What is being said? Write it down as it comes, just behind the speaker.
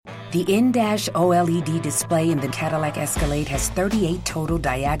The in-OLED display in the Cadillac Escalade has 38 total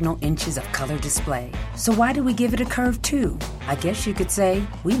diagonal inches of color display. So why do we give it a curve too? I guess you could say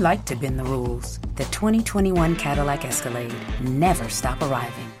we like to bend the rules. The 2021 Cadillac Escalade. Never stop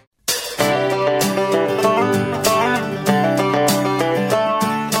arriving.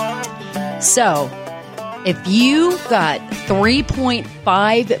 So, if you got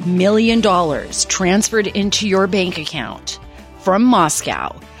 $3.5 million transferred into your bank account from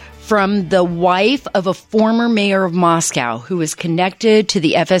Moscow, from the wife of a former mayor of Moscow who is connected to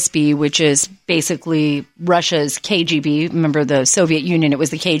the FSB, which is basically Russia's KGB. Remember the Soviet Union, it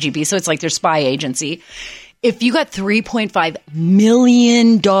was the KGB, so it's like their spy agency. If you got $3.5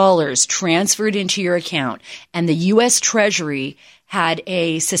 million transferred into your account and the U.S. Treasury had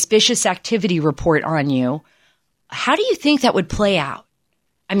a suspicious activity report on you, how do you think that would play out?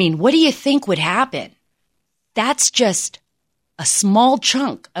 I mean, what do you think would happen? That's just a small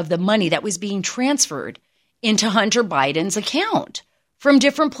chunk of the money that was being transferred into Hunter Biden's account from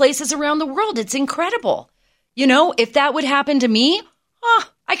different places around the world. It's incredible. You know, if that would happen to me,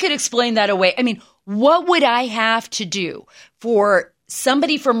 I could explain that away. I mean, what would I have to do for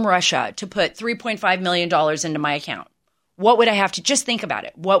somebody from Russia to put $3.5 million into my account? What would I have to, just think about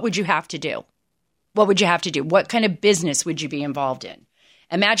it. What would you have to do? What would you have to do? What kind of business would you be involved in?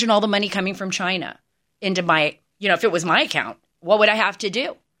 Imagine all the money coming from China into my, if it was my account, what would I have to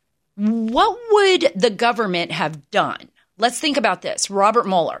do? What would the government have done? Let's think about this. Robert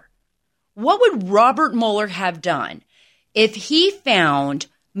Mueller. What would Robert Mueller have done if he found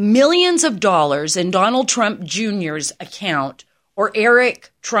millions of dollars in Donald Trump Jr.'s account or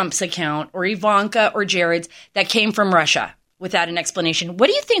Eric Trump's account or Ivanka or Jared's that came from Russia without an explanation? What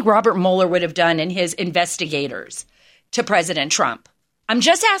do you think Robert Mueller would have done and his investigators to President Trump? I'm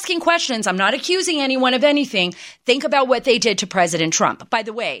just asking questions. I'm not accusing anyone of anything. Think about what they did to President Trump. By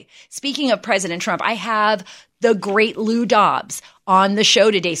the way, speaking of President Trump, I have the great Lou Dobbs on the show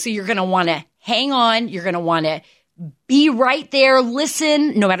today. So you're going to want to hang on. You're going to want to be right there.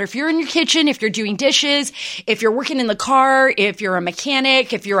 Listen, no matter if you're in your kitchen, if you're doing dishes, if you're working in the car, if you're a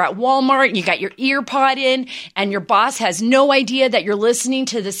mechanic, if you're at Walmart and you got your ear pod in and your boss has no idea that you're listening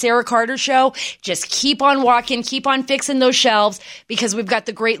to the Sara Carter show, just keep on walking, keep on fixing those shelves because we've got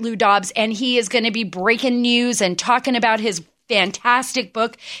the great Lou Dobbs and he is going to be breaking news and talking about his fantastic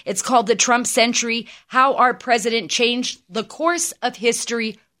book. It's called The Trump Century, How Our President Changed the Course of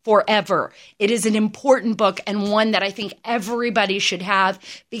History Forever. It is an important book and one that I think everybody should have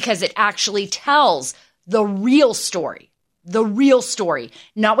because it actually tells the real story, not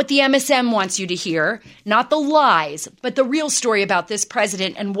what the MSM wants you to hear, not the lies, but the real story about this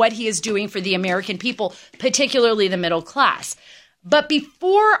president and what he is doing for the American people, particularly the middle class. But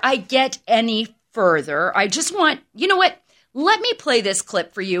before I get any further, I just want, you know what? Let me play this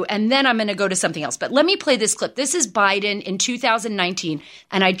clip for you, and then I'm going to go to something else. But let me play this clip. This is Biden in 2019,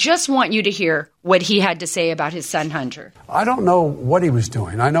 and I just want you to hear what he had to say about his son, Hunter. I don't know what he was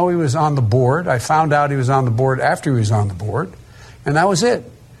doing. I know he was on the board. I found out he was on the board after he was on the board, and that was it.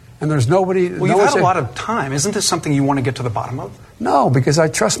 And there's nobody... Well, you've had a lot of time. Isn't this something you want to get to the bottom of? No, because I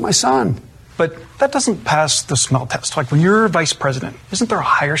trust my son. But that doesn't pass the smell test. Like, when you're vice president, isn't there a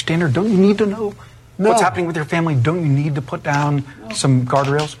higher standard? Don't you need to know... No. What's happening with your family? Don't you need to put down some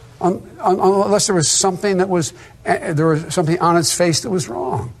guardrails? Unless there was something something on its face that was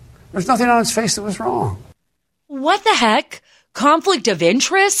wrong. There's nothing on its face that was wrong. What the heck? Conflict of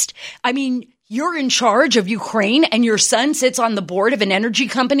interest? I mean, you're in charge of Ukraine and your son sits on the board of an energy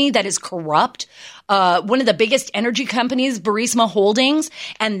company that is corrupt. One of the biggest energy companies, Burisma Holdings,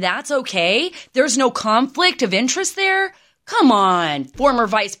 and that's okay? There's no conflict of interest there? Come on, former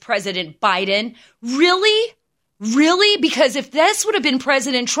Vice President Biden. Really? Really? Because if this would have been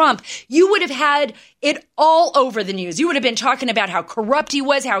President Trump, you would have had it all over the news. You would have been talking about how corrupt he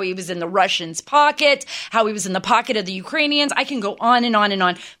was, how he was in the Russians' pocket, how he was in the pocket of the Ukrainians. I can go on and on and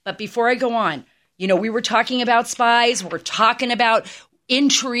on. But before I go on, we were talking about spies. We're talking about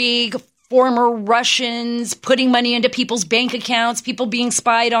intrigue, former Russians putting money into people's bank accounts, people being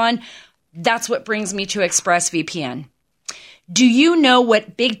spied on. That's what brings me to ExpressVPN. Do you know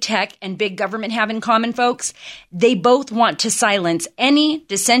what big tech and big government have in common, folks? They both want to silence any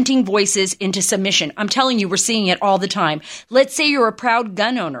dissenting voices into submission. I'm telling you, we're seeing it all the time. Let's say you're a proud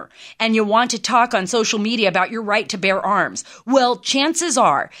gun owner and you want to talk on social media about your right to bear arms. Well, chances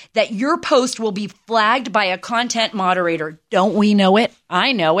are that your post will be flagged by a content moderator. Don't we know it?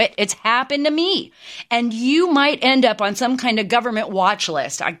 I know it. It's happened to me. And you might end up on some kind of government watch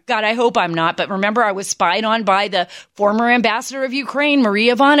list. I hope I'm not. But remember, I was spied on by the former ambassador of Ukraine, Marie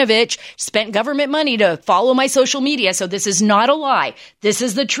Ivanovich, spent government money to follow my social media. So this is not a lie. This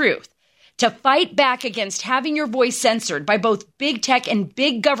is the truth. To fight back against having your voice censored by both big tech and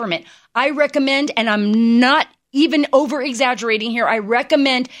big government, I recommend, and I'm not even over exaggerating here, I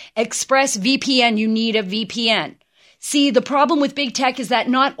recommend ExpressVPN. You need a VPN. See, the problem with big tech is that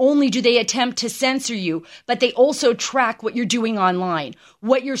not only do they attempt to censor you, but they also track what you're doing online,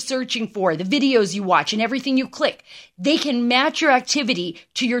 what you're searching for, the videos you watch, and everything you click. They can match your activity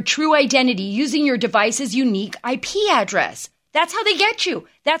to your true identity using your device's unique IP address. That's how they get you.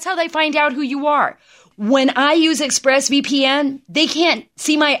 That's how they find out who you are. When I use ExpressVPN, they can't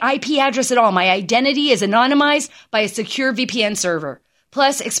see my IP address at all. My identity is anonymized by a secure VPN server.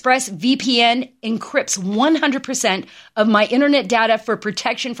 Plus, ExpressVPN encrypts 100% of my internet data for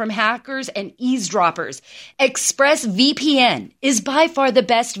protection from hackers and eavesdroppers. ExpressVPN is by far the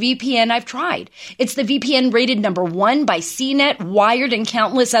best VPN I've tried. It's the VPN rated #1 by CNET, Wired, and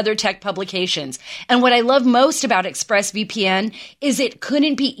countless other tech publications. And what I love most about ExpressVPN is it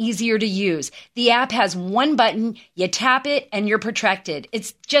couldn't be easier to use. The app has one button, you tap it, and you're protected.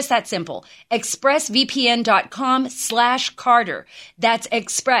 It's just that simple. ExpressVPN.com/Carter. That's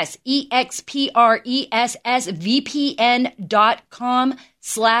Express,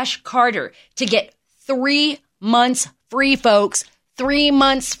 ExpressVPN.com/Carter to get 3 months free, folks. 3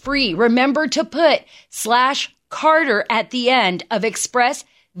 months free. Remember to put /Carter at the end of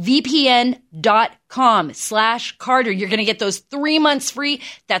ExpressVPN.com/Carter. You're going to get those 3 months free.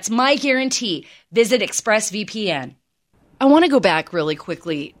 That's my guarantee. Visit ExpressVPN. I want to go back really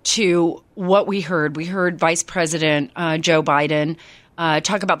quickly to what we heard. We heard Vice President Joe Biden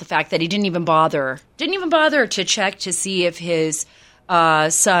talk about the fact that he didn't even bother to check to see if his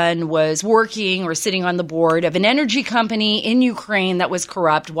son was working or sitting on the board of an energy company in Ukraine that was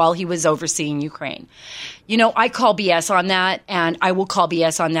corrupt while he was overseeing Ukraine. You know, I call BS on that, and I will call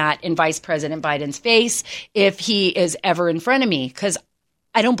BS on that in Vice President Biden's face if he is ever in front of me, because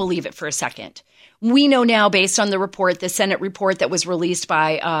I don't believe it for a second. We know now, based on the report, the Senate report that was released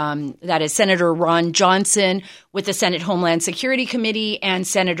by, that is Senator Ron Johnson with the Senate Homeland Security Committee and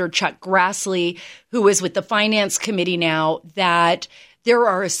Senator Chuck Grassley, who is with the Finance Committee now, that there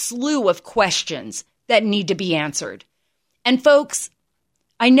are a slew of questions that need to be answered. And folks,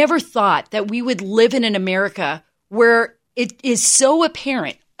 I never thought that we would live in an America where it is so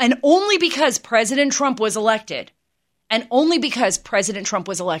apparent, and only because President Trump was elected,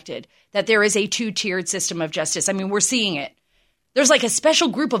 that there is a two-tiered system of justice. I mean, we're seeing it. There's like a special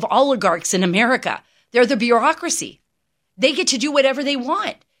group of oligarchs in America. They're the bureaucracy. They get to do whatever they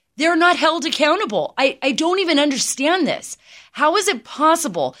want. They're not held accountable. I don't even understand this. How is it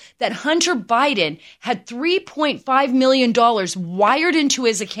possible that Hunter Biden had $3.5 million wired into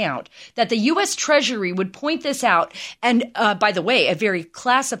his account, that the U.S. Treasury would point this out? And by the way, a very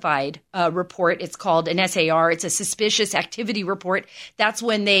classified report, it's called an SAR. It's a suspicious activity report. That's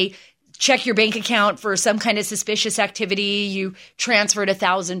when they check your bank account for some kind of suspicious activity. You transferred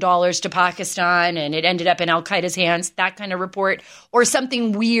 $1,000 to Pakistan and it ended up in Al-Qaeda's hands, that kind of report. Or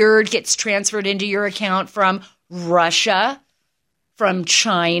something weird gets transferred into your account from Russia, from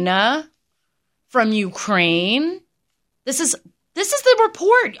China, from Ukraine. This is the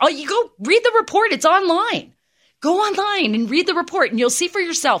report. Oh, you go read the report. It's online. Go online and read the report and you'll see for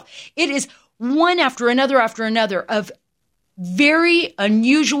yourself. It is one after another of very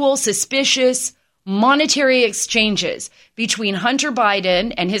unusual, suspicious monetary exchanges between Hunter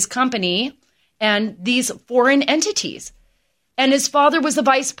Biden and his company and these foreign entities. And his father was the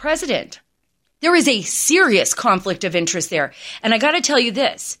vice president. There is a serious conflict of interest there. And I got to tell you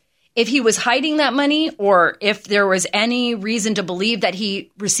this, if he was hiding that money or if there was any reason to believe that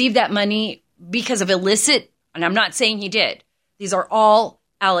he received that money because of illicit, and I'm not saying he did, these are all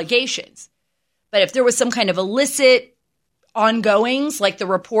allegations. But if there was some kind of illicit ongoings, like the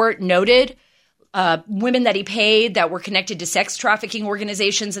report noted, women that he paid that were connected to sex trafficking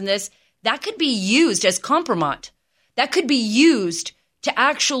organizations and this, that could be used as compromat. That could be used to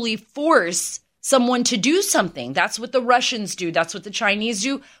actually force someone to do something. That's what the Russians do. That's what the Chinese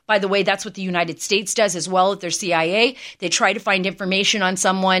do. By the way, that's what the United States does as well with their CIA. They try to find information on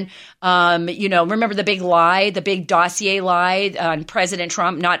someone. Remember the big lie, the big dossier lie on President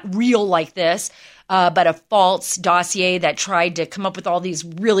Trump, not real like this, but a false dossier that tried to come up with all these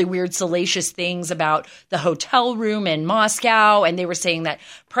really weird, salacious things about the hotel room in Moscow. And they were saying that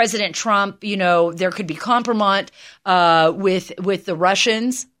President Trump, there could be compromise with the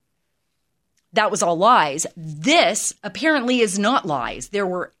Russians. that was all lies. This apparently is not lies. There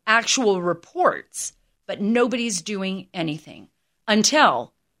were actual reports, but nobody's doing anything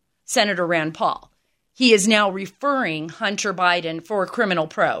until Senator Rand Paul. He is now referring Hunter Biden for a criminal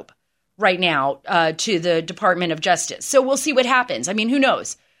probe right now to the Department of Justice. So we'll see what happens. I mean, who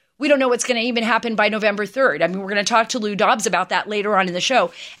knows? We don't know what's going to even happen by November 3rd. I mean, we're going to talk to Lou Dobbs about that later on in the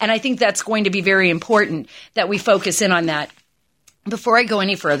show. And I think that's going to be very important that we focus in on that. Before I go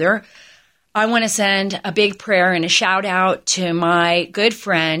any further, I want to send a big prayer and a shout out to my good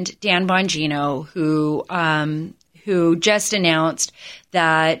friend, Dan Bongino, who just announced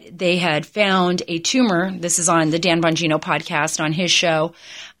that they had found a tumor. This is on the Dan Bongino podcast on his show,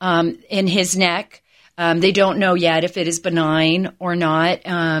 in his neck. They don't know yet if it is benign or not.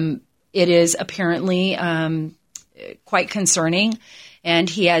 It is apparently quite concerning. And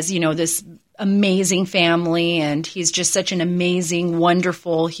he has, this amazing family, and he's just such an amazing,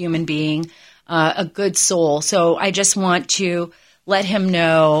 wonderful human being, a good soul. So I just want to let him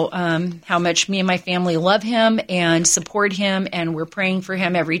know how much me and my family love him and support him, and we're praying for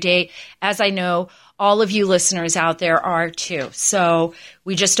him every day, as I know all of you listeners out there are too. So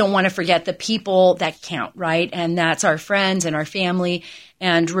we just don't want to forget the people that count, right? And that's our friends and our family,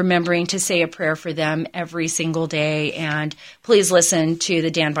 and remembering to say a prayer for them every single day. And please listen to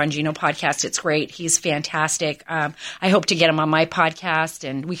the Dan Bongino podcast. It's great. He's fantastic. I hope to get him on my podcast,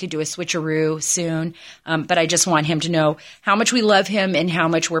 and we could do a switcheroo soon. But I just want him to know how much we love him and how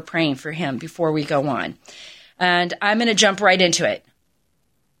much we're praying for him before we go on. And I'm going to jump right into it.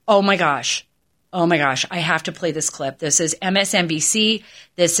 Oh my gosh, I have to play this clip. This is MSNBC.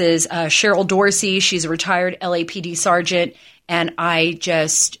 This is Cheryl Dorsey. She's a retired LAPD sergeant, and I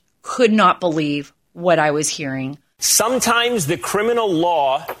just could not believe what I was hearing. Sometimes the criminal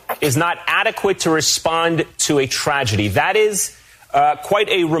law is not adequate to respond to a tragedy. That is quite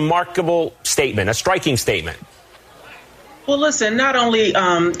a remarkable statement, a striking statement. Well, listen, not only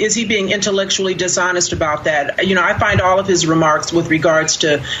is he being intellectually dishonest about that, I find all of his remarks with regards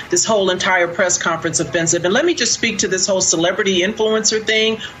to this whole entire press conference offensive. And let me just speak to this whole celebrity influencer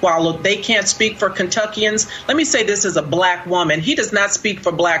thing. While they can't speak for Kentuckians, let me say this as a black woman. He does not speak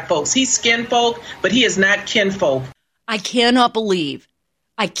for black folks. He's skin folk, but he is not kinfolk. I cannot believe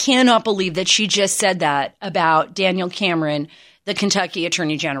that she just said that about Daniel Cameron, the Kentucky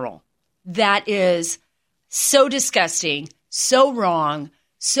Attorney General. That is so disgusting, so wrong,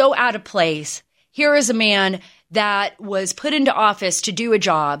 so out of place. Here is a man that was put into office to do a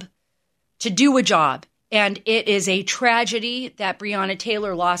job. And it is a tragedy that Breonna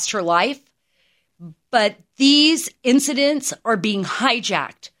Taylor lost her life. But these incidents are being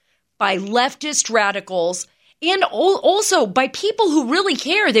hijacked by leftist radicals and also by people who really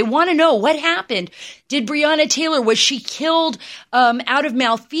care. They want to know what happened. Did Breonna Taylor, was she killed out of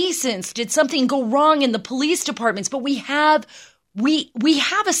malfeasance? Did something go wrong in the police departments? But we have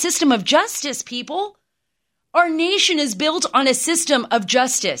a system of justice, people. Our nation is built on a system of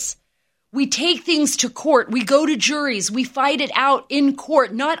justice. We take things to court. We go to juries. We fight it out in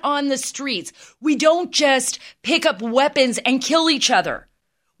court, not on the streets. We don't just pick up weapons and kill each other.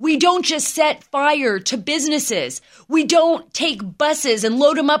 We don't just set fire to businesses. We don't take buses and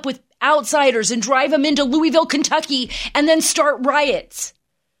load them up with outsiders and drive them into Louisville, Kentucky, and then start riots.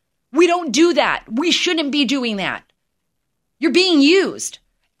 We don't do that. We shouldn't be doing that. You're being used.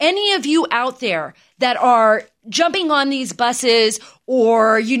 Any of you out there that are jumping on these buses,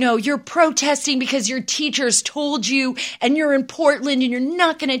 or, you're protesting because your teachers told you, and you're in Portland and you're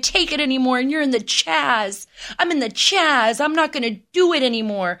not going to take it anymore, and you're in the Chaz. I'm in the Chaz. I'm not going to do it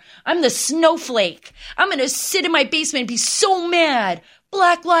anymore. I'm the snowflake. I'm going to sit in my basement and be so mad.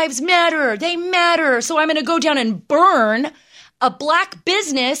 Black lives matter. They matter. So I'm going to go down and burn a black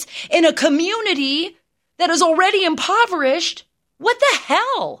business in a community that is already impoverished. What the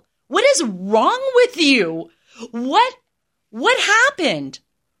hell? What is wrong with you? What happened?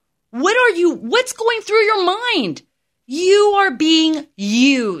 What's going through your mind? You are being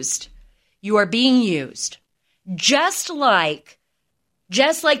used. You are being used. Just like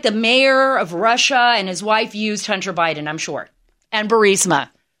the mayor of Russia and his wife used Hunter Biden, I'm sure. And Burisma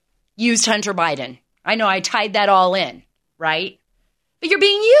used Hunter Biden. I know I tied that all in, right? But you're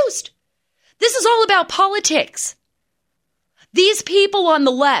being used. This is all about politics. These people on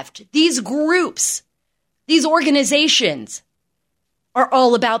the left, these groups, these organizations are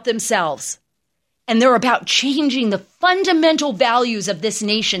all about themselves. And they're about changing the fundamental values of this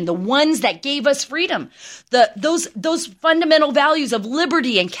nation, the ones that gave us freedom, those fundamental values of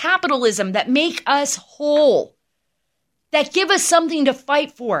liberty and capitalism that make us whole, that give us something to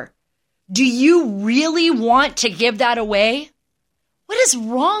fight for. Do you really want to give that away? What is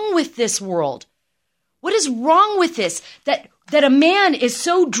wrong with this world? What is wrong with this? That a man is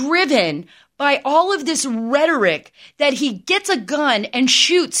so driven by all of this rhetoric that he gets a gun and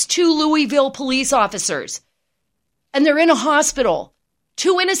shoots 2 Louisville police officers. And they're in a hospital.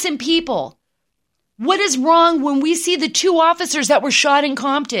 2 innocent people. What is wrong when we see the 2 officers that were shot in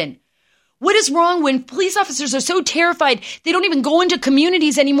Compton? What is wrong when police officers are so terrified they don't even go into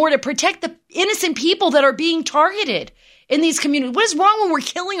communities anymore to protect the innocent people that are being targeted in these communities? What is wrong when we're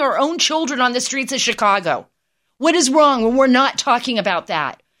killing our own children on the streets of Chicago? What is wrong when we're not talking about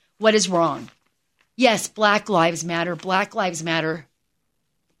that? What is wrong? Yes, Black lives matter. Black lives matter.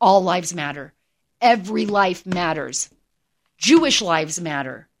 All lives matter. Every life matters. Jewish lives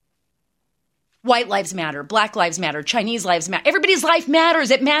matter. White lives matter. Black lives matter. Chinese lives matter. Everybody's life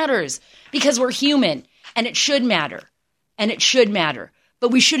matters. It matters because we're human, and it should matter. And it should matter. But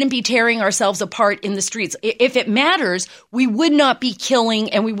we shouldn't be tearing ourselves apart in the streets. If it matters, we would not be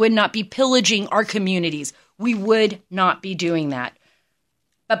killing and we would not be pillaging our communities. We would not be doing that.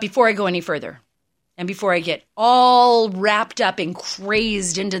 But before I go any further, and before I get all wrapped up and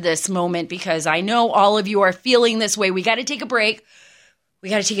crazed into this moment, because I know all of you are feeling this way, we got to take a break. We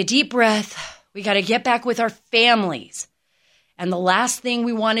got to take a deep breath. We got to get back with our families. And the last thing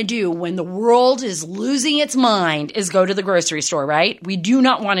we want to do when the world is losing its mind is go to the grocery store, right? We do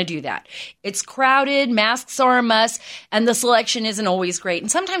not want to do that. It's crowded, masks are a must, and the selection isn't always great.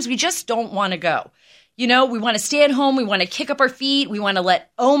 And sometimes we just don't want to go. You know, we want to stay at home. We want to kick up our feet. We want to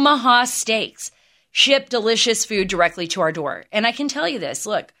let Omaha Steaks ship delicious food directly to our door. And I can tell you this,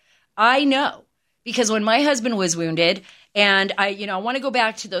 look, I know because when my husband was wounded, and I want to go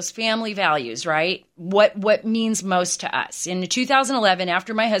back to those family values, right? What means most to us. In 2011,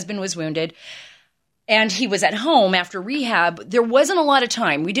 after my husband was wounded and he was at home after rehab, there wasn't a lot of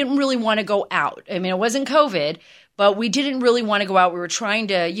time. We didn't really want to go out. I mean, it wasn't COVID, but we didn't really want to go out. We were trying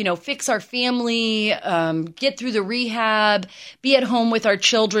to, fix our family, get through the rehab, be at home with our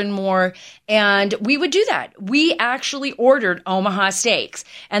children more. And we would do that. We actually ordered Omaha Steaks.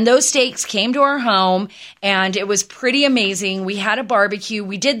 And those steaks came to our home, and it was pretty amazing. We had a barbecue.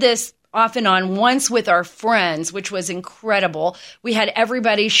 We did this off and on once with our friends, which was incredible. We had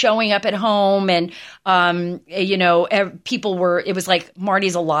everybody showing up at home, and, people were, it was like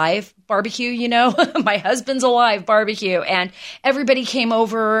Marty's Alive barbecue, my husband's alive barbecue. And everybody came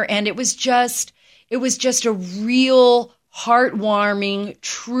over, and it was just a real heartwarming,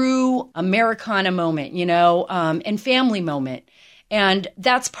 true Americana moment, and family moment. And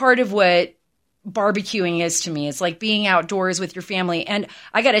that's part of what barbecuing is to me. It's like being outdoors with your family. And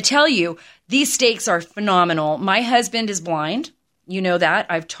I got to tell you, these steaks are phenomenal. My husband is blind. You know that.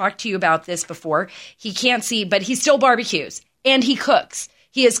 I've talked to you about this before. He can't see, but he still barbecues and he cooks.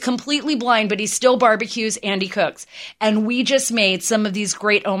 He is completely blind, but he still barbecues and he cooks. And we just made some of these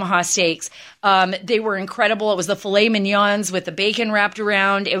great Omaha steaks. They were incredible. It was the filet mignons with the bacon wrapped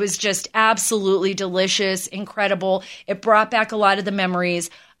around. It was just absolutely delicious, incredible. It brought back a lot of the memories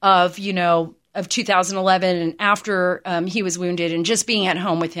of 2011 and after he was wounded and just being at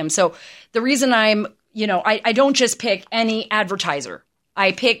home with him. So the reason I don't just pick any advertiser.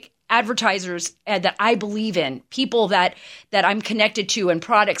 I pick advertisers that I believe in, people that I'm connected to and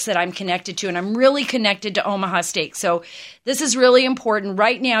products that I'm connected to. And I'm really connected to Omaha Steaks. So this is really important.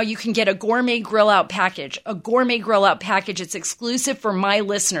 Right now, you can get a gourmet grill out package, It's exclusive for my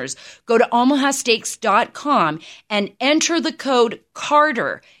listeners. Go to omahasteaks.com and enter the code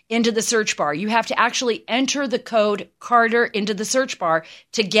Carter into the search bar. You have to actually enter the code Carter into the search bar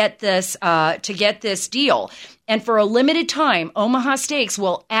to get this deal. And for a limited time, Omaha Steaks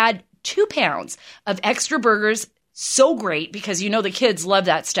will add 2 pounds of extra burgers. So great because the kids love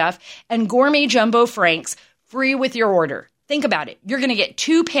that stuff. And gourmet jumbo franks free with your order. Think about it. You're going to get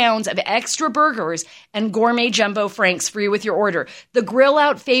 2 pounds of extra burgers and gourmet jumbo franks free with your order. The Grill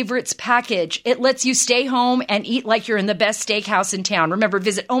Out Favorites package, it lets you stay home and eat like you're in the best steakhouse in town. Remember,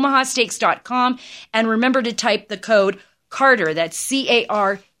 visit omahasteaks.com and remember to type the code Carter, that's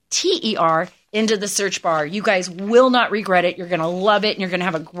CARTER, into the search bar. You guys will not regret it. You're going to love it, and you're going to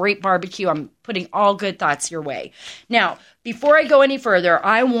have a great barbecue. I'm putting all good thoughts your way. Now, before I go any further,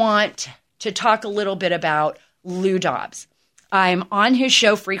 I want to talk a little bit about Lou Dobbs. I'm on his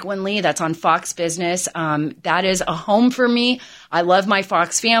show frequently. That's on Fox Business. That is a home for me. I love my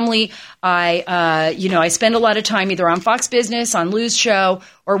Fox family. I spend a lot of time either on Fox Business, on Lou's show,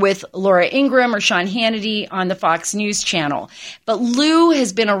 or with Laura Ingraham or Sean Hannity on the Fox News channel. But Lou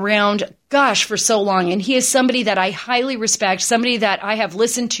has been around, for so long. And he is somebody that I highly respect, somebody that I have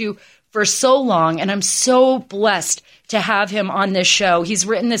listened to for so long, and I'm so blessed to have him on this show. He's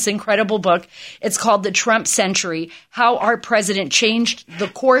written this incredible book. It's called The Trump Century, How Our President Changed the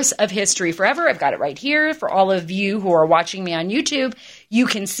Course of History Forever. I've got it right here for all of you who are watching me on YouTube. You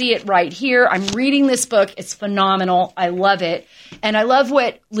can see it right here. I'm reading this book. It's phenomenal. I love it. And I love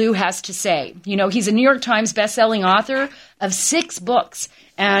what Lou has to say. You know, he's a New York Times bestselling author of 6 books.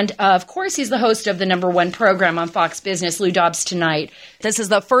 And, of course, he's the host of the #1 program on Fox Business, Lou Dobbs Tonight. This is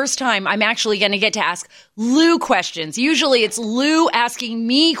the first time I'm actually going to get to ask Lou questions. Usually it's Lou asking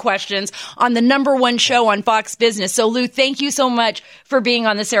me questions on the #1 show on Fox Business. So, Lou, thank you so much for being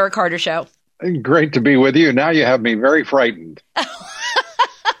on the Sara Carter Show. Great to be with you. Now you have me very frightened.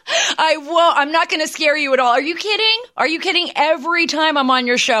 I'm not going to scare you at all. Are you kidding? Are you kidding? Every time I'm on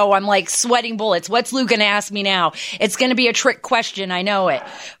your show, I'm like sweating bullets. What's Lou going to ask me now? It's going to be a trick question. I know it.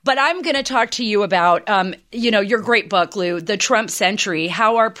 But I'm going to talk to you about, your great book, Lou, The Trump Century,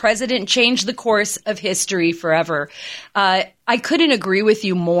 How Our President Changed the Course of History Forever. I couldn't agree with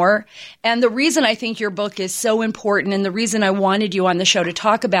you more. And the reason I think your book is so important and the reason I wanted you on the show to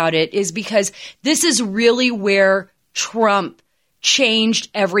talk about it is because this is really where Trump changed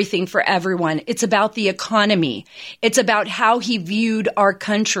everything for everyone. It's about the economy. It's about how he viewed our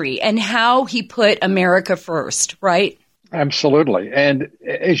country and how he put America first, right? Absolutely. And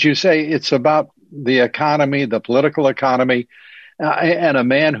as you say, it's about the economy, the political economy, and a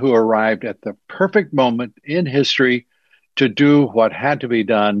man who arrived at the perfect moment in history to do what had to be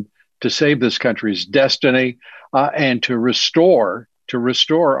done to save this country's destiny and to restore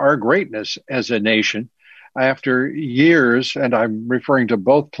our greatness as a nation. After years, and I'm referring to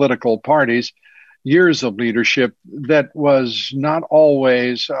both political parties, years of leadership that was not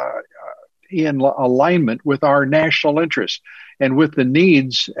always in alignment with our national interests and with the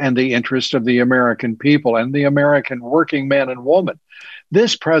needs and the interests of the American people and the American working man and woman.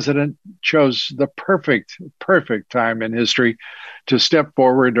 This president chose the perfect time in history to step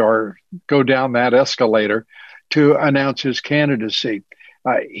forward or go down that escalator to announce his candidacy.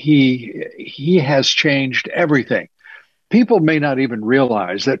 He has changed everything. People may not even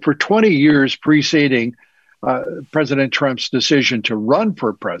realize that for 20 years preceding President Trump's decision to run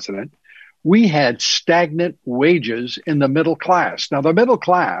for president, we had stagnant wages in the middle class. Now, the middle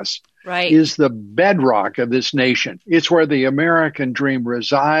class is the bedrock of this nation. It's where the American dream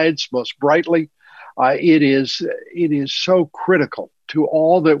resides most brightly. It is so critical to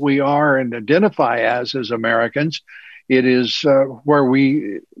all that we are and identify as Americans. It is where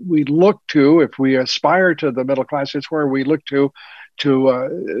we look to, if we aspire to the middle class, it's where we look to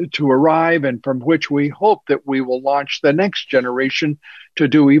arrive and from which we hope that we will launch the next generation to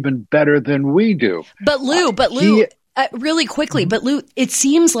do even better than we do. But Lou, really quickly, but Lou, it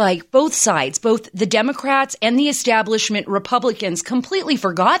seems like both sides, both the Democrats and the establishment Republicans completely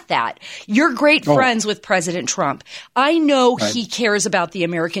forgot that. You're great friends with President Trump. I know he cares about the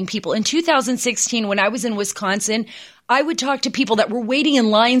American people. In 2016, when I was in Wisconsin, I would talk to people that were waiting in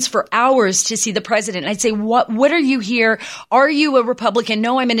lines for hours to see the president. I'd say, what are you here? Are you a Republican?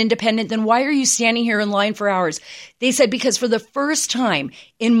 No, I'm an independent. Then why are you standing here in line for hours? They said, because for the first time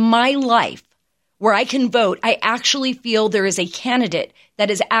in my life where I can vote, I actually feel there is a candidate that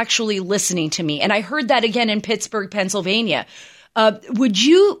is actually listening to me. And I heard that again in Pittsburgh, Pennsylvania. Would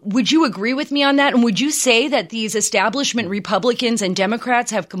you agree with me on that? And would you say that these establishment Republicans and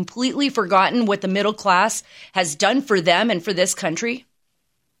Democrats have completely forgotten what the middle class has done for them and for this country?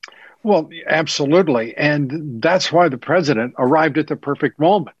 Well, absolutely. And that's why the president arrived at the perfect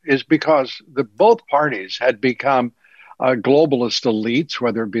moment, is because both parties had become globalist elites,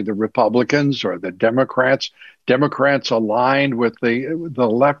 whether it be the Republicans or the Democrats. Democrats aligned with the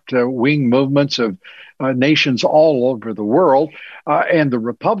left-wing movements of nations all over the world, and the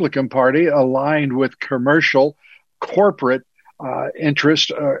Republican Party aligned with commercial, corporate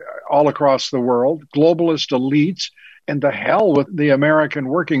interests all across the world, globalist elites, and the hell with the American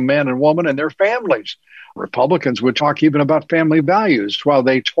working man and woman and their families. Republicans would talk even about family values while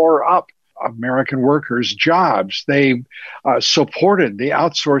they tore up American workers' jobs. They supported the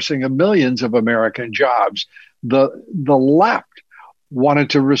outsourcing of millions of American jobs. The left wanted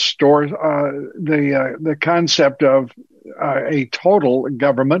to restore the concept of a total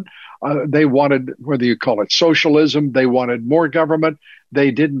government. They wanted, whether you call it socialism, they wanted more government.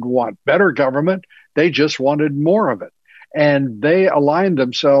 They didn't want better government. They just wanted more of it. And they aligned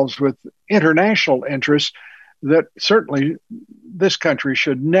themselves with international interests that certainly this country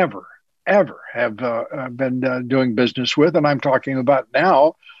should never, ever have been doing business with. And I'm talking about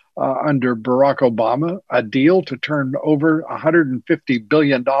now, under Barack Obama, a deal to turn over $150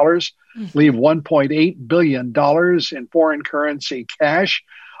 billion, leave $1.8 billion in foreign currency cash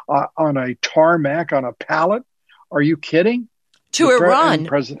on a tarmac, on a pallet. Are you kidding? To Iran.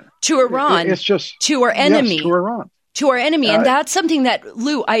 To Iran. It's just to our enemy. Yes, to Iran. To our enemy. And that's something that,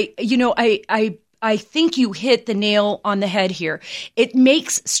 Lou, I think you hit the nail on the head here. It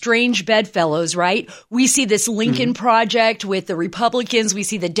makes strange bedfellows, right? We see this Lincoln Project with the Republicans. We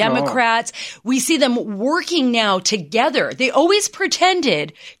see the Democrats. We see them working now together. They always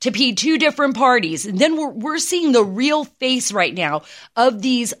pretended to be two different parties. And then we're seeing the real face right now of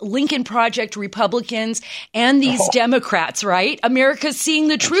these Lincoln Project Republicans and these Democrats, right? America's seeing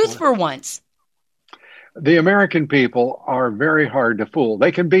the truth for once. The American people are very hard to fool.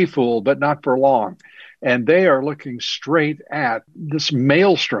 They can be fooled, but not for long. And they are looking straight at this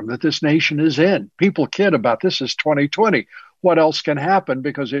maelstrom that this nation is in. People kid about this is 2020. What else can happen?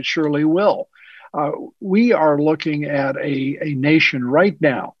 Because it surely will. We are looking at a nation right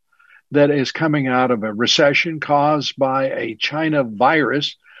now that is coming out of a recession caused by a China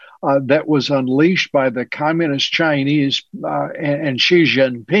virus that was unleashed by the communist Chinese and Xi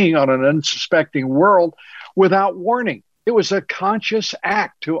Jinping on an unsuspecting world without warning. It was a conscious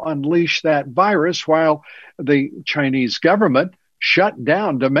act to unleash that virus while the Chinese government shut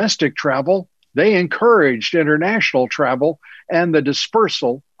down domestic travel. They encouraged international travel and the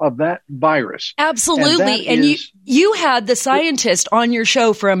dispersal of that virus. Absolutely. And you had the scientist on your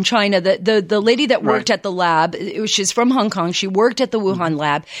show from China, the lady that worked at the lab. She's from Hong Kong. She worked at the Wuhan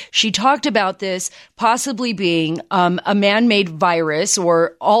lab. She talked about this possibly being a man-made virus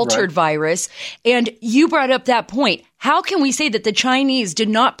or altered virus. And you brought up that point. How can we say that the Chinese did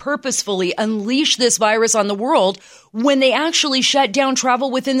not purposefully unleash this virus on the world when they actually shut down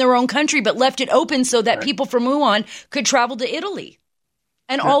travel within their own country, but left it open so that people from Wuhan could travel to Italy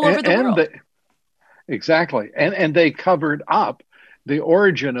and all over the world? Exactly. And they covered up the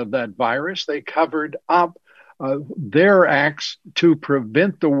origin of that virus. They covered up their acts to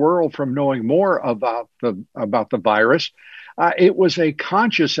prevent the world from knowing more about the virus. It was a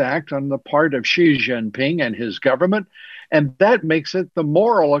conscious act on the part of Xi Jinping and his government, and that makes it the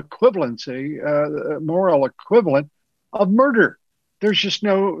moral equivalent of murder. There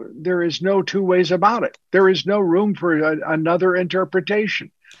is no two ways about it. There is no room for another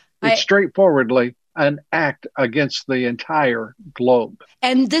interpretation. It's straightforwardly an act against the entire globe.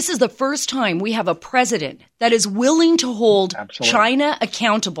 And this is the first time we have a president that is willing to hold China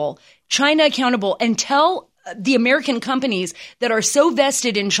accountable and tell the American companies that are so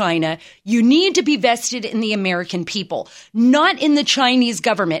vested in China, you need to be vested in the American people, not in the Chinese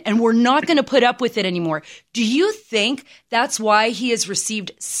government. And we're not going to put up with it anymore. Do you think that's why he has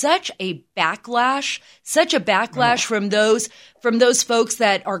received such a backlash from those folks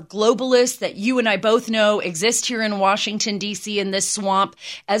that are globalists that you and I both know exist here in Washington, D.C., in this swamp,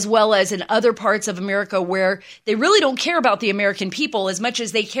 as well as in other parts of America where they really don't care about the American people as much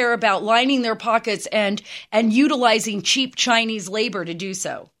as they care about lining their pockets and utilizing cheap Chinese labor to do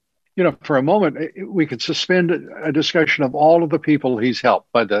so? You know, for a moment, we could suspend a discussion of all of the people he's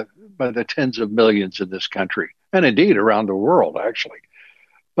helped by the tens of millions in this country, and indeed around the world, actually.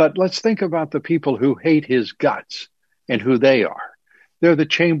 But let's think about the people who hate his guts and who they are. They're the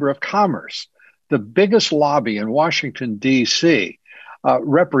Chamber of Commerce, the biggest lobby in Washington, D.C.,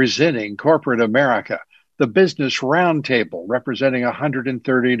 representing corporate America, the Business Roundtable, representing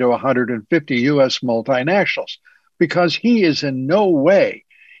 130 to 150 U.S. multinationals, because he is in no way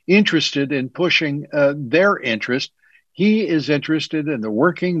interested in pushing their interest. He is interested in the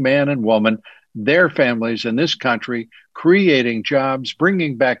working man and woman, their families in this country, creating jobs,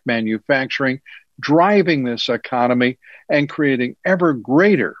 bringing back manufacturing, driving this economy, and creating ever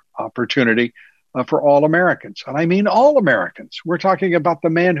greater opportunity for all Americans. And I mean all Americans. We're talking about the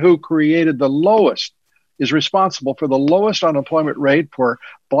man who created is responsible for the lowest unemployment rate for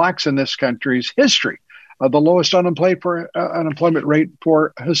blacks in this country's history, the lowest unemployment rate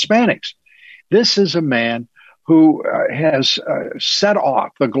for Hispanics. This is a man who has set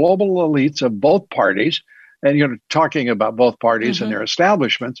off the global elites of both parties. And, talking about both parties and their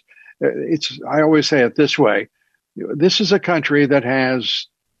establishments, I always say it this way. This is a country that has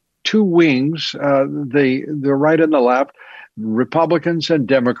two wings, the right and the left, Republicans and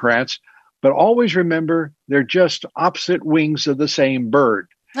Democrats. But always remember, they're just opposite wings of the same bird.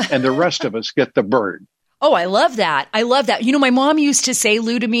 And the rest of us get the bird. Oh, I love that. I love that. My mom used to say,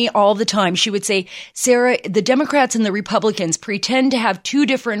 Lou, to me all the time. She would say, Sarah, the Democrats and the Republicans pretend to have two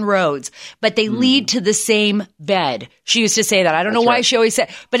different roads, but they lead to the same bed. She used to say that. I don't know why she always said,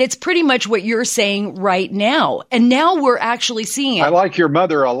 but it's pretty much what you're saying right now. And now we're actually seeing it. I like your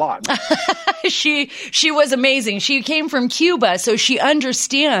mother a lot. She was amazing. She came from Cuba, so she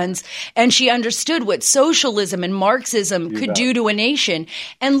understands, and she understood what socialism and Marxism could do to a nation.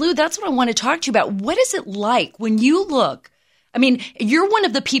 And Lou, that's what I want to talk to you about. What is it like when you look? I mean, you're one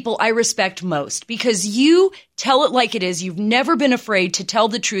of the people I respect most because you tell it like it is. You've never been afraid to tell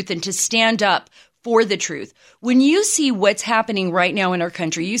the truth and to stand up for the truth. When you see what's happening right now in our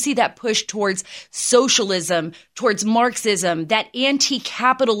country, you see that push towards socialism, towards Marxism, that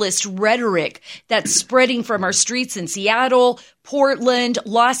anti-capitalist rhetoric that's spreading from our streets in Seattle, Portland,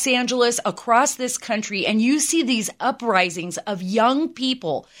 Los Angeles, across this country, and you see these uprisings of young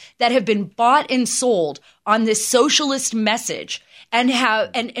people that have been bought and sold on this socialist message.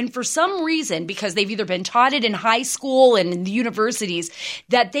 And for some reason, because they've either been taught it in high school and in the universities,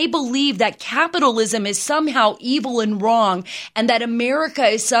 that they believe that capitalism is somehow evil and wrong, and that America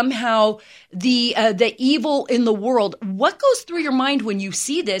is somehow the evil in the world. What goes through your mind when you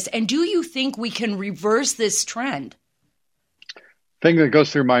see this, and do you think we can reverse this trend? Thing that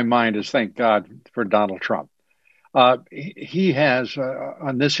goes through my mind is thank God for Donald Trump. He has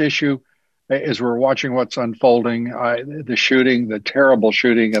on this issue, as we're watching what's unfolding, the shooting, the terrible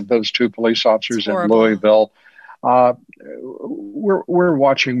shooting of those two police officers in Louisville, we're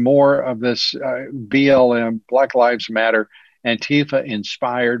watching more of this BLM, Black Lives Matter,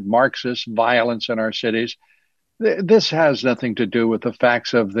 Antifa-inspired Marxist violence in our cities. This has nothing to do with the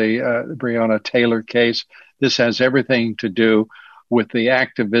facts of the Breonna Taylor case. This has everything to do with the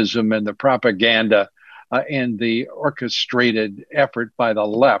activism and the propaganda and the orchestrated effort by the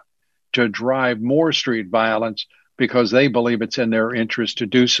left to drive more street violence because they believe it's in their interest to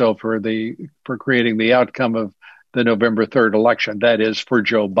do so for creating the outcome of the November 3rd election. That is for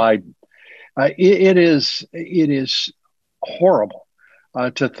Joe Biden. It is horrible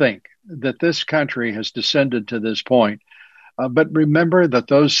to think that this country has descended to this point. But remember that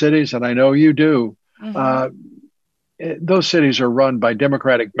those cities, and I know you do, those cities are run by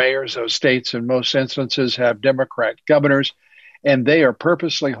Democratic mayors. Those states, in most instances, have Democrat governors. And they are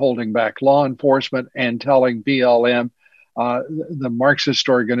purposely holding back law enforcement and telling BLM, the Marxist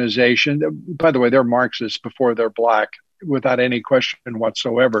organization, by the way, they're Marxists before they're black, without any question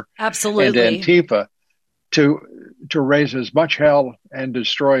whatsoever. Absolutely. And Antifa to raise as much hell and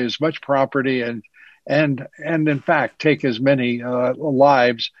destroy as much property and in fact take as many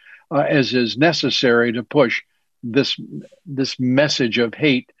lives as is necessary to push this message of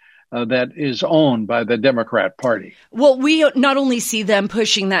hate that is owned by the Democrat Party. Well, we not only see them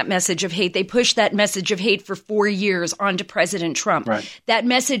pushing that message of hate, they pushed that message of hate for 4 years onto President Trump. Right. That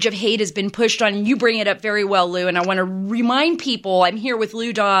message of hate has been pushed on, and you bring it up very well, Lou, and I want to remind people, I'm here with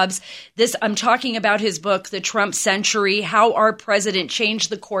Lou Dobbs. I'm talking about his book, The Trump Century, How Our President Changed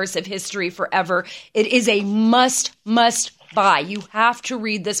the Course of History Forever. It is a must buy. You have to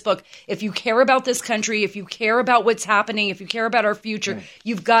read this book. If you care about this country, if you care about what's happening, if you care about our future,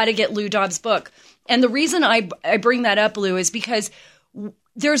 you've got to get Lou Dobbs' book. And the reason I bring that up, Lou, is because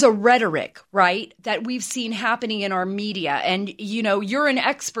there's a rhetoric, right, that we've seen happening in our media. And, you know, you're an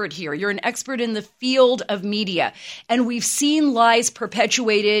expert here. You're an expert in the field of media. And we've seen lies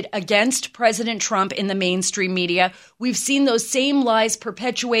perpetuated against President Trump in the mainstream media. We've seen those same lies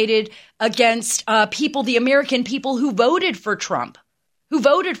perpetuated against people, the American people who voted for Trump.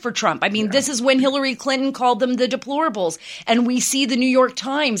 I mean, this is when Hillary Clinton called them the deplorables. And we see the New York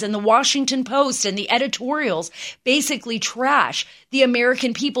Times and the Washington Post and the editorials basically trash the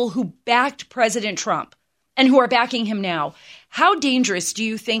American people who backed President Trump and who are backing him now. How dangerous do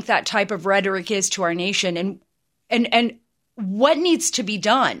you think that type of rhetoric is to our nation? And what needs to be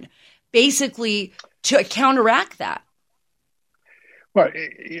done basically to counteract that? Well,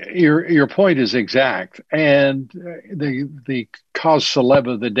 your point is exact, and the cause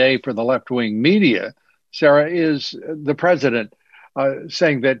célèbre of the day for the left-wing media, Sara, is the president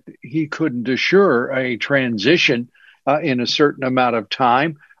saying that he couldn't assure a transition in a certain amount of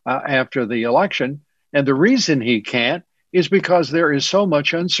time after the election, and the reason he can't is because there is so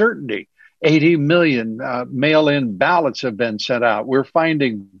much uncertainty. 80 million mail-in ballots have been sent out. We're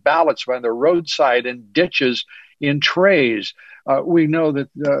finding ballots by the roadside in ditches in trays. We know that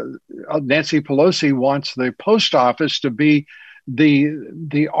Nancy Pelosi wants the post office to be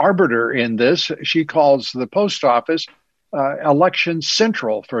the arbiter in this. She calls the post office election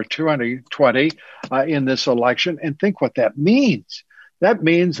central for 2020 in this election. And think what that means. That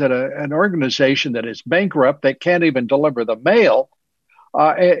means that an organization that is bankrupt, that can't even deliver the mail,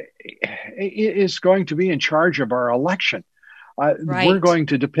 is going to be in charge of our election. Right. We're going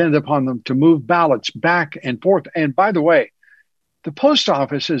to depend upon them to move ballots back and forth. And by the way, the post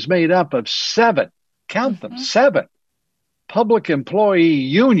office is made up of 7, count them, 7 public employee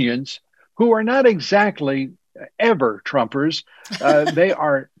unions who are not exactly ever Trumpers. They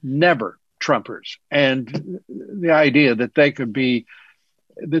are never Trumpers. And the idea that they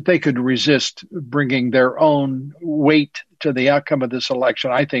could resist bringing their own weight to the outcome of this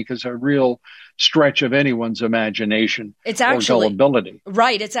election, I think, is a real stretch of anyone's imagination or gullibility.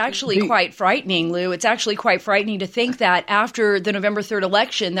 Right. It's actually quite frightening, Lou. It's actually quite frightening to think that after the November 3rd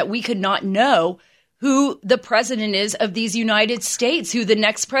election that we could not know who the president is of these United States, who the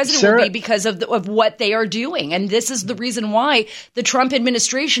next president Sara, will be because of what they are doing. And this is the reason why the Trump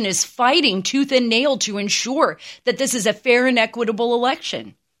administration is fighting tooth and nail to ensure that this is a fair and equitable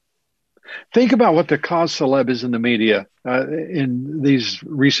election. Think about what the cause celeb is in the media in these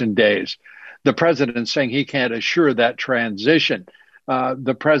recent days. The president saying he can't assure that transition.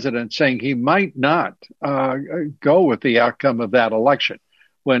 The president saying he might not go with the outcome of that election,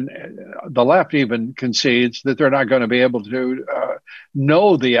 when the left even concedes that they're not going to be able to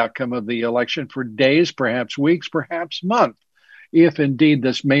know the outcome of the election for days, perhaps weeks, perhaps months, if indeed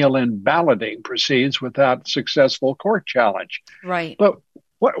this mail-in balloting proceeds without successful court challenge. Right. But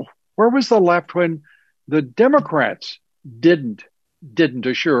where was the left when the Democrats didn't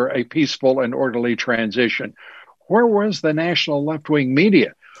assure a peaceful and orderly transition? Where was the national left-wing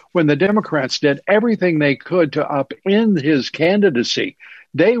media when the Democrats did everything they could to upend his candidacy?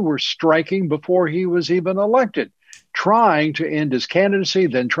 They were striking before he was even elected, trying to end his candidacy,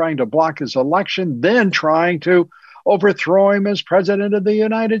 then trying to block his election, then trying to overthrow him as president of the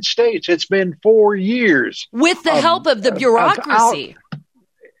United States. It's been 4 years. With the help of the bureaucracy.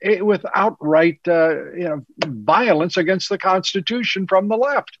 With outright violence against the Constitution from the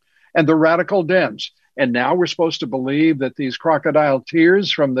left and the radical Dems. And now we're supposed to believe that these crocodile tears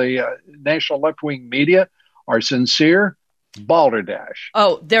from the national left-wing media are sincere? Balderdash.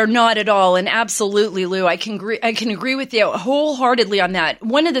 Oh, they're not at all. And absolutely, Lou, I can agree with you wholeheartedly on that.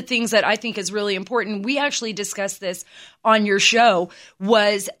 One of the things that I think is really important, we actually discussed this on your show,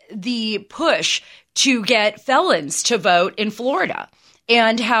 was the push to get felons to vote in Florida.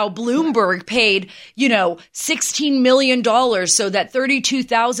 And how Bloomberg paid, $16 million so that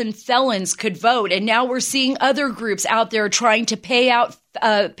 32,000 felons could vote. And now we're seeing other groups out there trying to pay off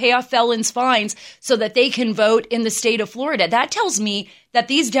felons' fines so that they can vote in the state of Florida. That tells me that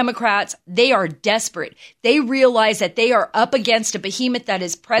these Democrats, they are desperate. They realize that they are up against a behemoth that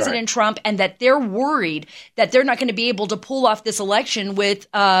is President Trump, and that they're worried that they're not going to be able to pull off this election with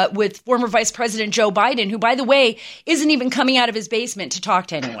former Vice President Joe Biden, who, by the way, isn't even coming out of his basement to talk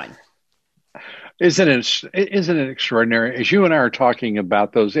to anyone. Isn't it extraordinary? As you and I are talking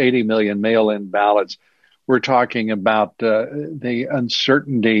about those 80 million mail-in ballots, we're talking about the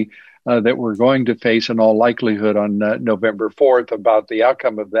uncertainty that we're going to face in all likelihood on November 4th about the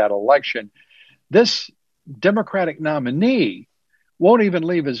outcome of that election. This Democratic nominee won't even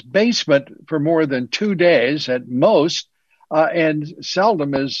leave his basement for more than 2 days at most, and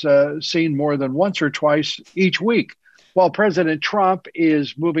seldom is seen more than once or twice each week, while President Trump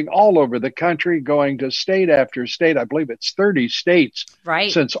is moving all over the country, going to state after state. I believe it's 30 states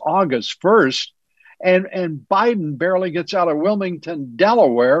since August 1st. And Biden barely gets out of Wilmington,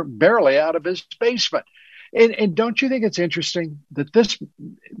 Delaware, barely out of his basement. And don't you think it's interesting that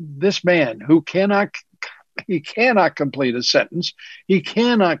this man who cannot complete a sentence, he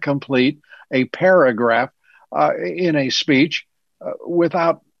cannot complete a paragraph in a speech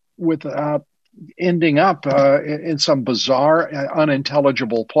without ending up in some bizarre,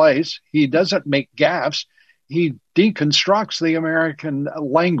 unintelligible place. He doesn't make gaffes. He deconstructs the American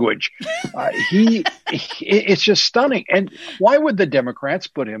language. It's just stunning. And why would the Democrats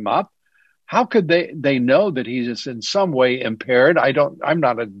put him up? How could they know that he is in some way impaired? I'm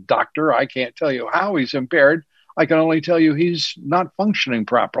not a doctor. I can't tell you how he's impaired. I can only tell you he's not functioning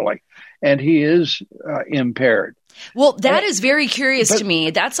properly, and he is impaired. Well, that is very curious to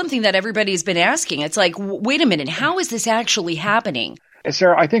me. That's something that everybody's been asking. It's like, wait a minute, how is this actually happening?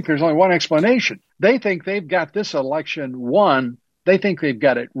 Sarah, I think there's only one explanation. They think they've got this election won. They think they've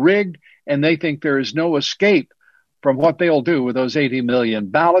got it rigged, and they think there is no escape from what they'll do with those 80 million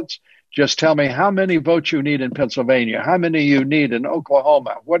ballots. Just tell me how many votes you need in Pennsylvania, how many you need in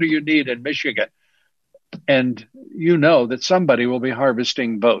Oklahoma, what do you need in Michigan? And you know that somebody will be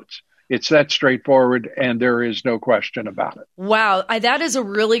harvesting votes. It's that straightforward, and there is no question about it. Wow, that is a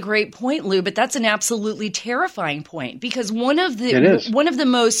really great point, Lou. But that's an absolutely terrifying point, because one of the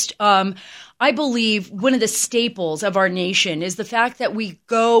most, I believe, one of the staples of our nation is the fact that we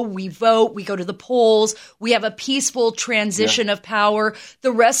vote, we go to the polls, we have a peaceful transition of power.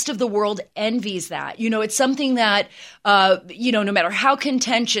 The rest of the world envies that. It's something that, no matter how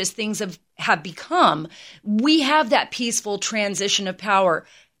contentious things have become, we have that peaceful transition of power.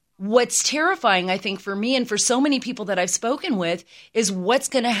 What's terrifying, I think, for me and for so many people that I've spoken with is what's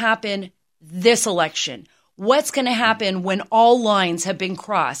going to happen this election. What's going to happen when all lines have been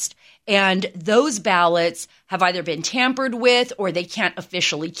crossed and those ballots have either been tampered with, or they can't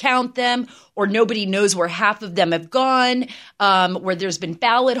officially count them, or nobody knows where half of them have gone, where there's been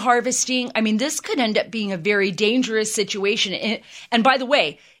ballot harvesting. I mean, this could end up being a very dangerous situation. And by the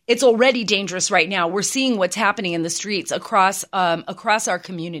way, it's already dangerous right now. We're seeing what's happening in the streets across our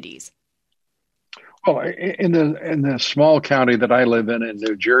communities. Well, in the small county that I live in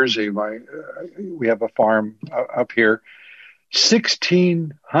New Jersey, we have a farm up here.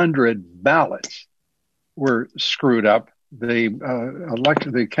 1,600 ballots were screwed up.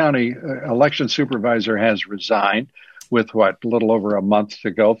 The county election supervisor has resigned with a little over a month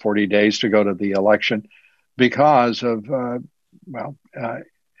to go, 40 days to go to the election, because of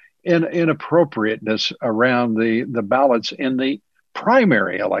inappropriateness around the ballots in the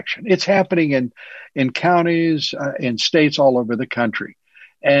primary election. It's happening in counties, in states all over the country.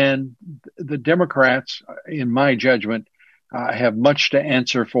 And the Democrats, in my judgment, have much to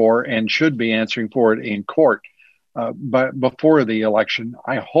answer for and should be answering for it in court. But before the election,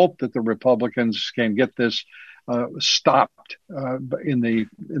 I hope that the Republicans can get this stopped in the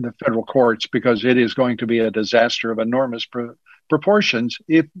federal courts, because it is going to be a disaster of enormous proportions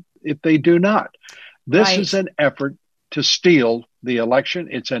if they do not. This is an effort to steal the election.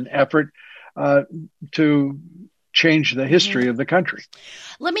 It's an effort to change the history of the country.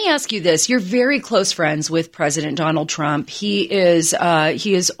 Let me ask you this. You're very close friends with President Donald Trump. He is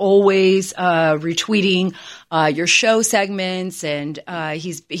always retweeting your show segments, and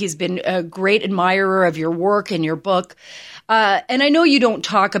he's been a great admirer of your work and your book. And I know you don't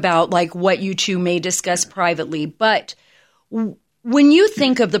talk about what you two may discuss privately, but when you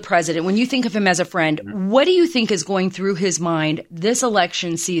think of the president, when you think of him as a friend, what do you think is going through his mind this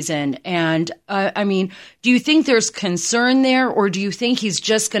election season? And do you think there's concern there, or do you think he's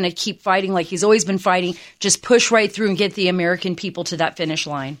just going to keep fighting like he's always been fighting, just push right through and get the American people to that finish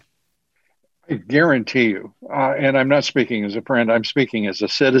line? I guarantee you, and I'm not speaking as a friend, I'm speaking as a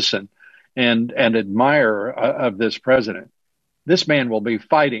citizen and admirer of this president. This man will be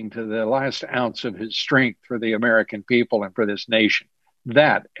fighting to the last ounce of his strength for the American people and for this nation.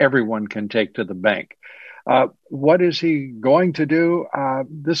 That everyone can take to the bank. What is he going to do?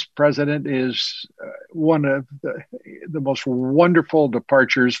 This president is one of the most wonderful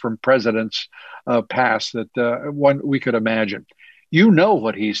departures from presidents past that one we could imagine. You know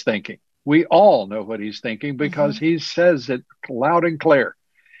what he's thinking. We all know what he's thinking, because he says it loud and clear.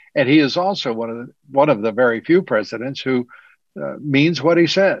 And he is also one of the very few presidents who means what he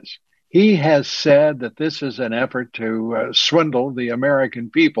says. He has said that this is an effort to swindle the American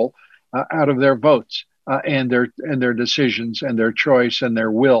people out of their votes and their decisions and their choice and their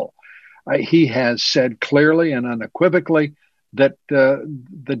will. He has said clearly and unequivocally that the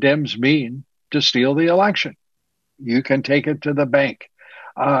Dems mean to steal the election. You can take it to the bank.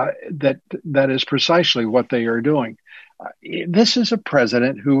 That is precisely what they are doing. This is a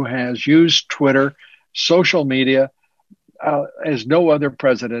president who has used Twitter, social media, as no other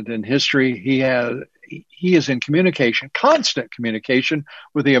president in history. He is in communication, constant communication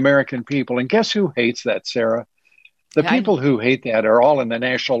with the American people. And guess who hates that, Sarah? The people who hate that are all in the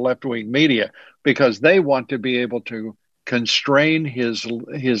national left-wing media, because they want to be able to constrain his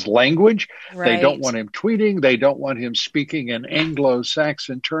language. Right. They don't want him tweeting. They don't want him speaking in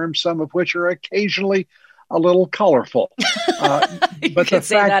Anglo-Saxon terms, some of which are occasionally a little colorful. But the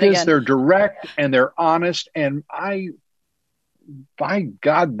fact is, they're direct and they're honest. And by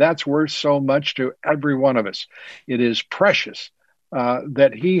God, that's worth so much to every one of us. It is precious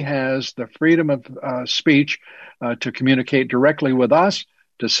that he has the freedom of speech to communicate directly with us,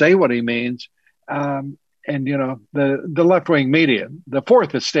 to say what he means. And, the left-wing media, the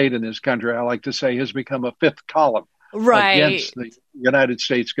fourth estate in this country, I like to say, has become a fifth column against the United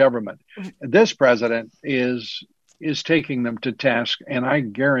States government. This president is taking them to task, and I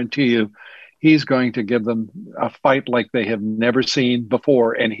guarantee you, he's going to give them a fight like they have never seen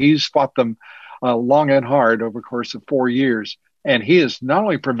before. And he's fought them long and hard over the course of 4 years. And he has not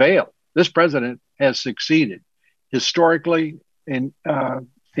only prevailed, this president has succeeded historically in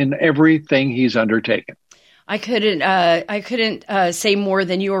in everything he's undertaken. I couldn't say more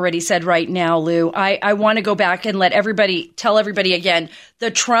than you already said right now, Lou. I want to go back and tell everybody again, The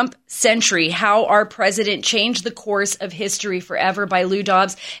Trump Century, How Our President Changed the Course of History Forever by Lou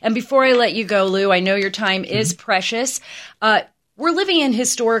Dobbs. And before I let you go, Lou, I know your time is precious. We're living in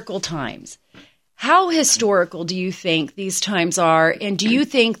historical times. How historical do you think these times are? And do you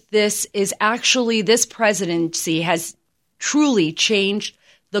think this presidency has truly changed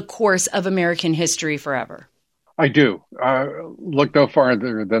the course of American history forever? I do. Look no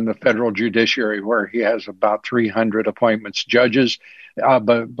farther than the federal judiciary, where he has about 300 appointments. Judges,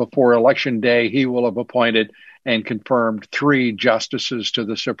 but before Election Day, he will have appointed and confirmed 3 justices to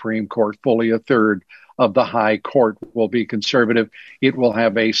the Supreme Court. Fully a third of the high court will be conservative. It will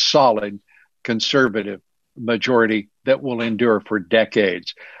have a solid conservative majority that will endure for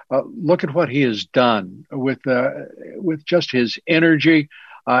decades. Look at what he has done with just his energy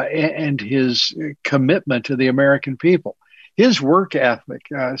and his commitment to the American people. His work ethic,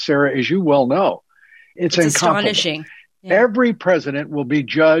 Sarah, as you well know, it's astonishing. Yeah. Every president will be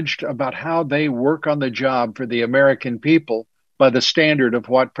judged about how they work on the job for the American people by the standard of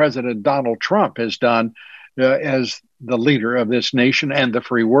what President Donald Trump has done as the leader of this nation and the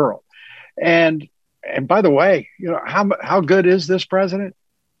free world. And by the way, how good is this president?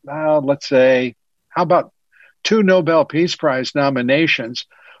 Let's say, how about 2 Nobel Peace Prize nominations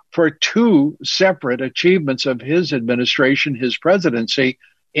for 2 separate achievements of his administration, his presidency,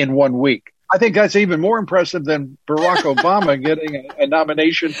 in 1 week? I think that's even more impressive than Barack Obama getting a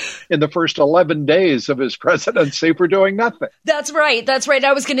nomination in the first 11 days of his presidency for doing nothing. That's right.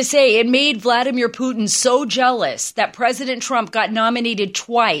 I was going to say, it made Vladimir Putin so jealous that President Trump got nominated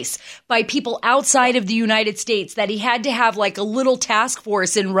twice by people outside of the United States that he had to have like a little task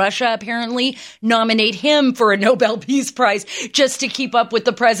force in Russia, apparently, nominate him for a Nobel Peace Prize just to keep up with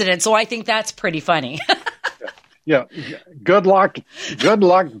the president. So I think that's pretty funny. Yeah. Good luck,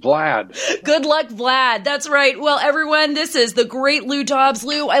 Vlad. Good luck, Vlad. That's right. Well, everyone, this is the great Lou Dobbs.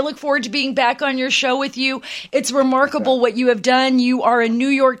 Lou, I look forward to being back on your show with you. It's remarkable what you have done. You are a New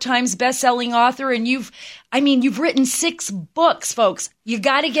York Times bestselling author, and you've written 6 books, folks. You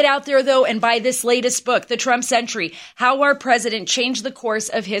got to get out there, though, and buy this latest book, The Trump Century, How Our President Changed the Course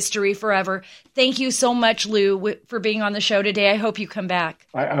of History Forever. Thank you so much, Lou, for being on the show today. I hope you come back.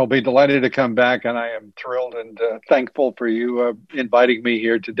 I'll be delighted to come back, and I am thrilled and thankful for you inviting me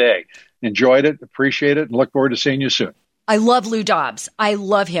here today. Enjoyed it, appreciate it, and look forward to seeing you soon. I love Lou Dobbs. I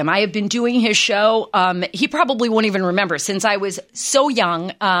love him. I have been doing his show. He probably won't even remember, since I was so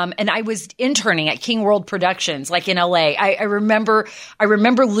young, and I was interning at King World Productions, like in LA. I remember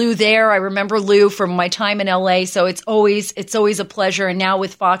Lou there. I remember Lou from my time in LA. So it's always a pleasure. And now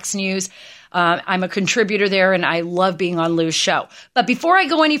with Fox News, I'm a contributor there, and I love being on Lou's show. But before I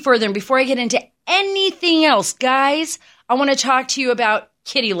go any further, and before I get into anything else, guys, I want to talk to you about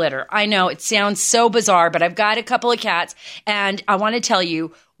kitty litter. I know it sounds so bizarre, but I've got a couple of cats, and I want to tell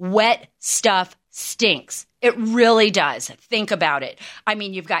you, wet stuff stinks. It really does. Think about it. I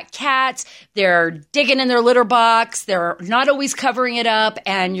mean, you've got cats, they're digging in their litter box, they're not always covering it up,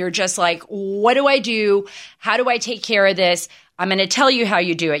 and you're just like, what do I do? How do I take care of this? I'm going to tell you how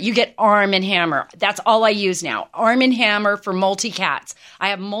you do it. You get Arm & Hammer. That's all I use now. Arm & Hammer for multi-cats. I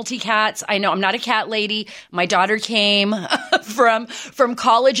have multi-cats. I know I'm not a cat lady. My daughter came from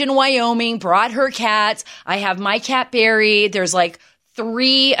college in Wyoming, brought her cats. I have my cat Barry. There's like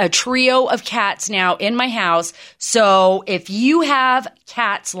a trio of cats now in my house. So if you have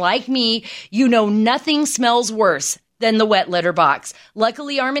cats like me, you know nothing smells worse than the wet litter box.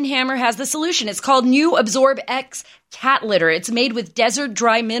 Luckily, Arm & Hammer has the solution. It's called New Absorb X Cat Litter. It's made with desert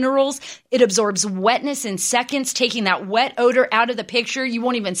dry minerals. It absorbs wetness in seconds, taking that wet odor out of the picture. You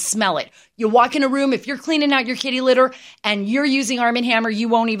won't even smell it. You walk in a room, if you're cleaning out your kitty litter and you're using Arm & Hammer, you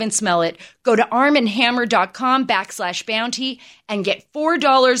won't even smell it. Go to armandhammer.com/bounty and get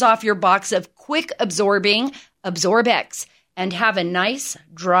 $4 off your box of quick absorbing Absorb X and have a nice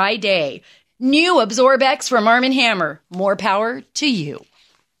dry day. New Absorb X from Arm & Hammer. More power to you.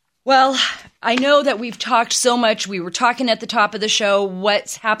 Well, I know that we've talked so much. We were talking at the top of the show.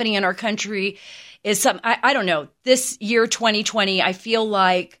 What's happening in our country is I don't know. This year, 2020, I feel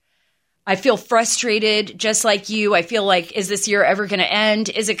frustrated, just like you. I feel like, is this year ever going to end?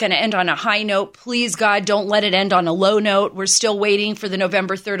 Is it going to end on a high note? Please, God, don't let it end on a low note. We're still waiting for the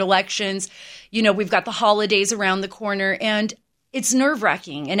November 3rd elections. You know, we've got the holidays around the corner, and it's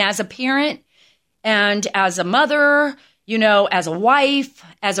nerve-wracking. And as a parent and as a mother, you know, as a wife,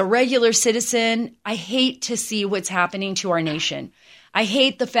 as a regular citizen, I hate to see what's happening to our nation. I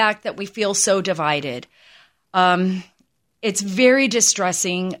hate the fact that we feel so divided. It's very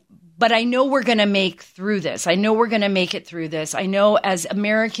distressing, but I know we're going to make through this. I know we're going to make it through this. I know as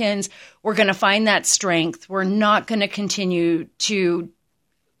Americans, we're going to find that strength. We're not going to continue to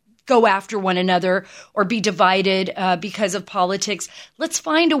go after one another or be divided because of politics. Let's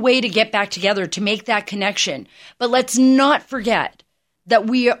find a way to get back together, to make that connection. But let's not forget that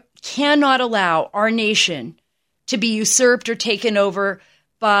we cannot allow our nation to be usurped or taken over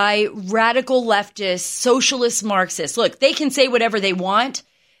by radical leftists, socialist Marxists. Look, they can say whatever they want.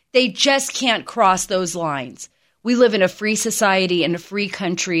 They just can't cross those lines. We live in a free society, in a free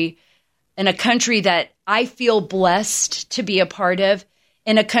country, in a country that I feel blessed to be a part of,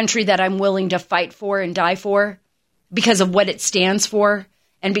 in a country that I'm willing to fight for and die for because of what it stands for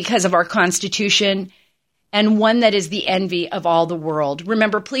and because of our Constitution, and one that is the envy of all the world.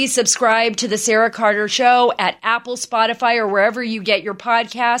 Remember, please subscribe to The Sara Carter Show at Apple, Spotify, or wherever you get your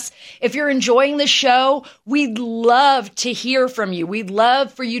podcasts. If you're enjoying the show, we'd love to hear from you. We'd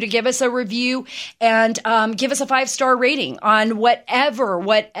love for you to give us a review and give us a 5-star rating on whatever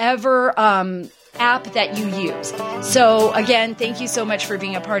app that you use. So again, thank you so much for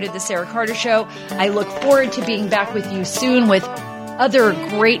being a part of The Sara Carter Show. I look forward to being back with you soon with other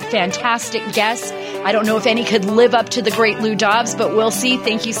great, fantastic guests. I don't know if any could live up to the great Lou Dobbs, but we'll see.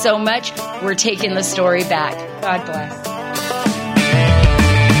 Thank you so much. We're taking the story back. God bless.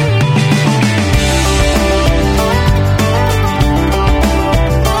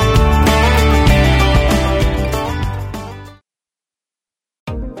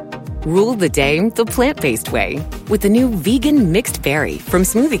 Rule the day the plant-based way with the new vegan mixed berry from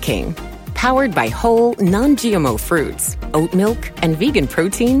Smoothie King. Powered by whole, non-GMO fruits, oat milk, and vegan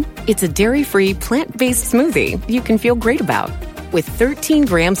protein, it's a dairy-free, plant-based smoothie you can feel great about. With 13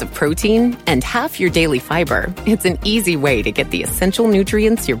 grams of protein and half your daily fiber, it's an easy way to get the essential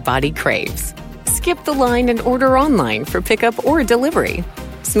nutrients your body craves. Skip the line and order online for pickup or delivery.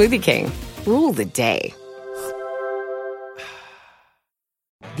 Smoothie King. Rule the day.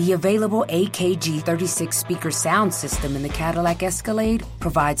 The available AKG 36-speaker sound system in the Cadillac Escalade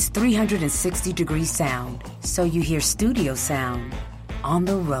provides 360-degree sound, so you hear studio sound on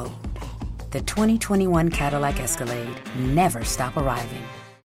the road. The 2021 Cadillac Escalade. Never stop arriving.